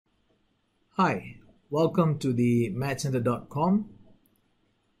Hi, welcome to the mathcenter.com.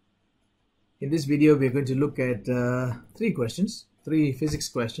 In this video, we're going to look at three physics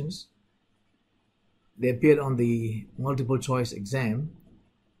questions. They appeared on the multiple choice exam.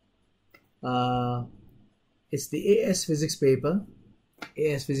 It's the AS Physics paper,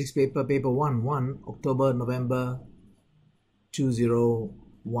 paper 1, October, November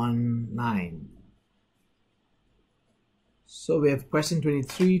 2019. So we have question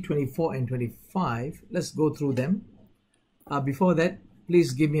 23, 24 and 25. Let's go through them. Before that,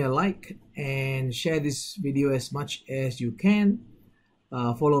 please give me a like and share this video as much as you can.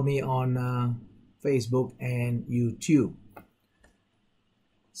 Follow me on Facebook and YouTube.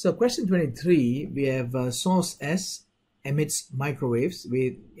 So question 23, we have source S emits microwaves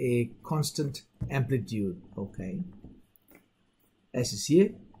with a constant amplitude. Okay, S is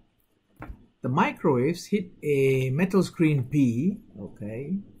here. The microwaves hit a metal screen P,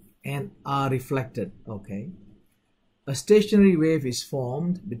 okay, and are reflected, okay. A stationary wave is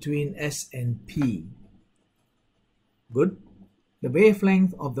formed between S and P. Good. The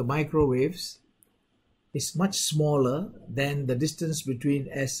wavelength of the microwaves is much smaller than the distance between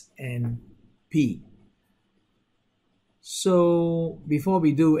S and P. So before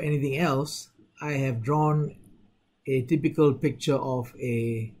we do anything else, I have drawn a typical picture of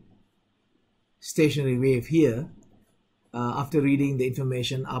a stationary wave here after reading the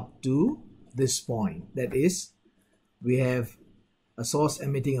information up to this point. That is, we have a source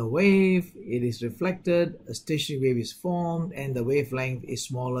emitting a wave, it is reflected, a stationary wave is formed, and the wavelength is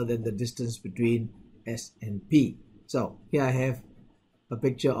smaller than the distance between S and P. So here I have a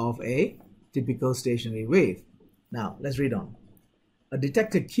picture of a typical stationary wave. Now let's read on. A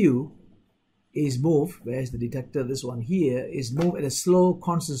detector Q is moved, whereas the detector, this one here, is moved at a slow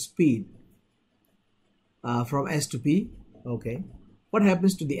constant speed from S to P. Okay, what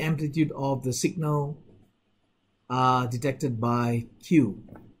happens to the amplitude of the signal detected by Q?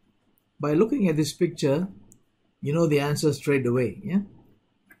 By looking at this picture, you know the answer straight away. Yeah,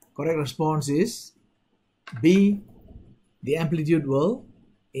 correct response is B. The amplitude will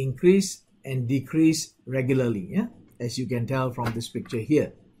increase and decrease regularly. Yeah, as you can tell from this picture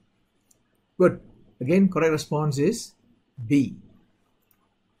here. Good. Again, correct response is B.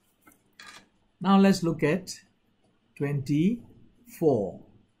 Now let's look at 24.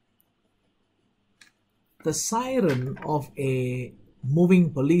 The siren of a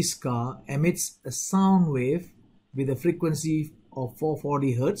moving police car emits a sound wave with a frequency of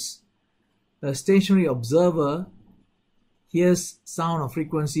 440 Hz. A stationary observer hears sound of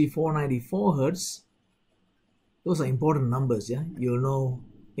frequency 494 Hz. Those are important numbers, yeah? You'll know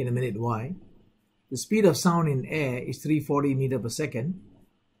in a minute why. The speed of sound in air is 340 meters per second.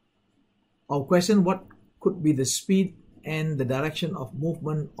 Our question, what could be the speed and the direction of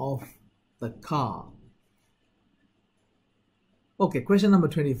movement of the car? Okay, question number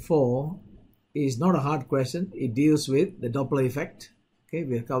 24 is not a hard question. It deals with the Doppler effect. Okay,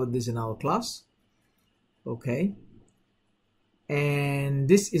 we have covered this in our class. Okay, and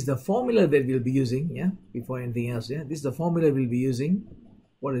this is the formula that we'll be using, yeah, before anything else. Yeah, this is the formula we'll be using.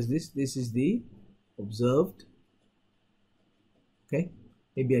 What is this? This is the observed. Okay,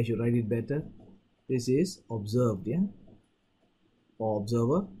 maybe I should write it better. This is observed, yeah, or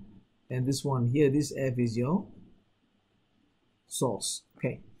observer, and this one here, this F is your source.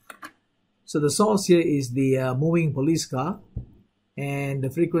 Okay, so the source here is the moving police car, and the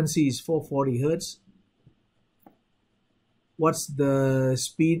frequency is 440 Hertz. What's the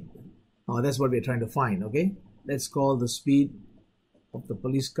speed? Oh, that's what we're trying to find. Okay, let's call the speed of the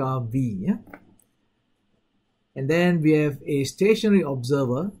police car V. Yeah, and then we have a stationary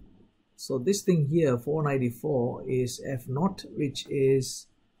observer. So this thing here, 494, is F naught, which is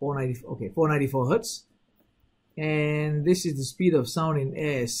 494. Okay, 494 Hertz. And this is the speed of sound in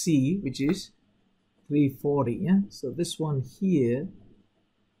air, C, which is 340. Yeah, so this one here,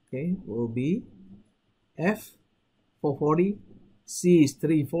 okay, will be F 440, C is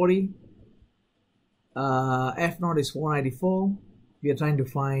 340, F naught is 494. We are trying to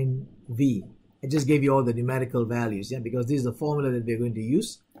find V. I just gave you all the numerical values, yeah, because this is the formula that we're going to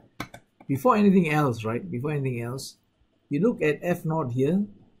use. Before anything else, right? Before anything else, you look at F naught here.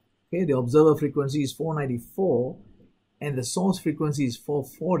 Okay, the observer frequency is 494 and the source frequency is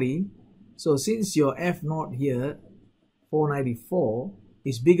 440. So since your F naught here, 494,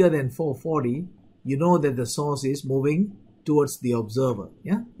 is bigger than 440, you know that the source is moving towards the observer.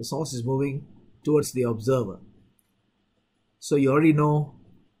 Yeah, the source is moving towards the observer. So you already know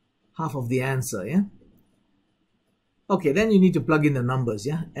half of the answer. Yeah. Okay, then you need to plug in the numbers.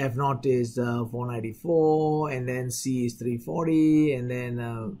 Yeah, F naught is 494, and then C is 340, and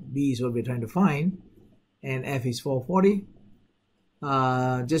then B is what we're trying to find, and F is 440.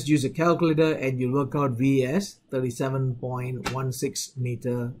 Just use a calculator and you'll work out V as 37.16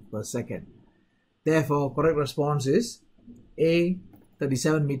 meter per second. Therefore, correct response is A,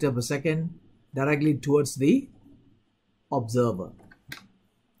 37 meter per second, directly towards the observer.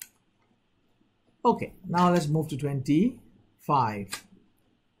 Okay, now let's move to 25.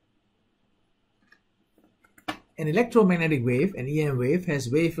 An electromagnetic wave, an EM wave, has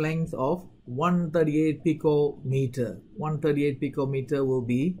wavelength of 138 picometer. 138 picometer will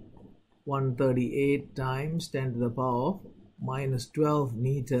be 138 times 10 to the power of minus 12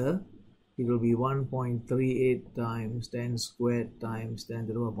 meter. It will be 1.38 times 10 squared times 10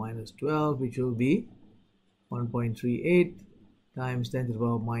 to the power of minus 12, which will be 1.38 times 10 to the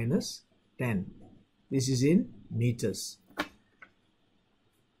power of minus 10. This is in meters.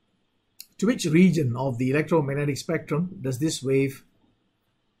 To which region of the electromagnetic spectrum does this wave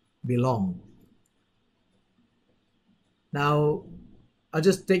belong? Now, I'll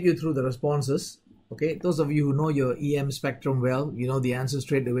just take you through the responses. Okay, those of you who know your EM spectrum well, you know the answer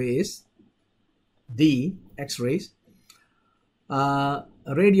straight away is D, X-rays. A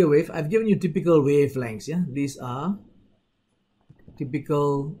radio wave, I've given you typical wavelengths. Yeah, these are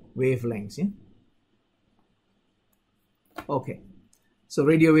typical wavelengths. Yeah. Okay, so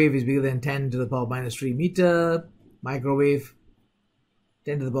radio wave is bigger than 10 to the power of minus 3 meter. Microwave,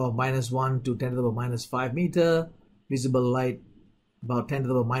 10 to the power of minus 1 to 10 to the power of minus 5 meter. Visible light, about 10 to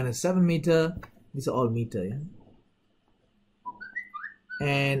the power of minus 7 meter. These are all meter. Yeah?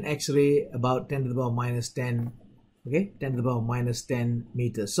 And X-ray, about 10 to the power of minus 10. Okay, 10 to the power of minus 10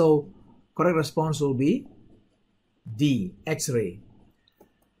 meters. So, correct response will be D, X-ray.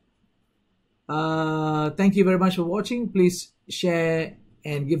 Thank you very much for watching. Please share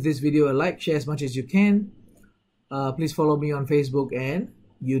and give this video a like. Share as much as you can. Please follow me on Facebook and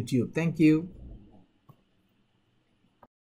YouTube. Thank you.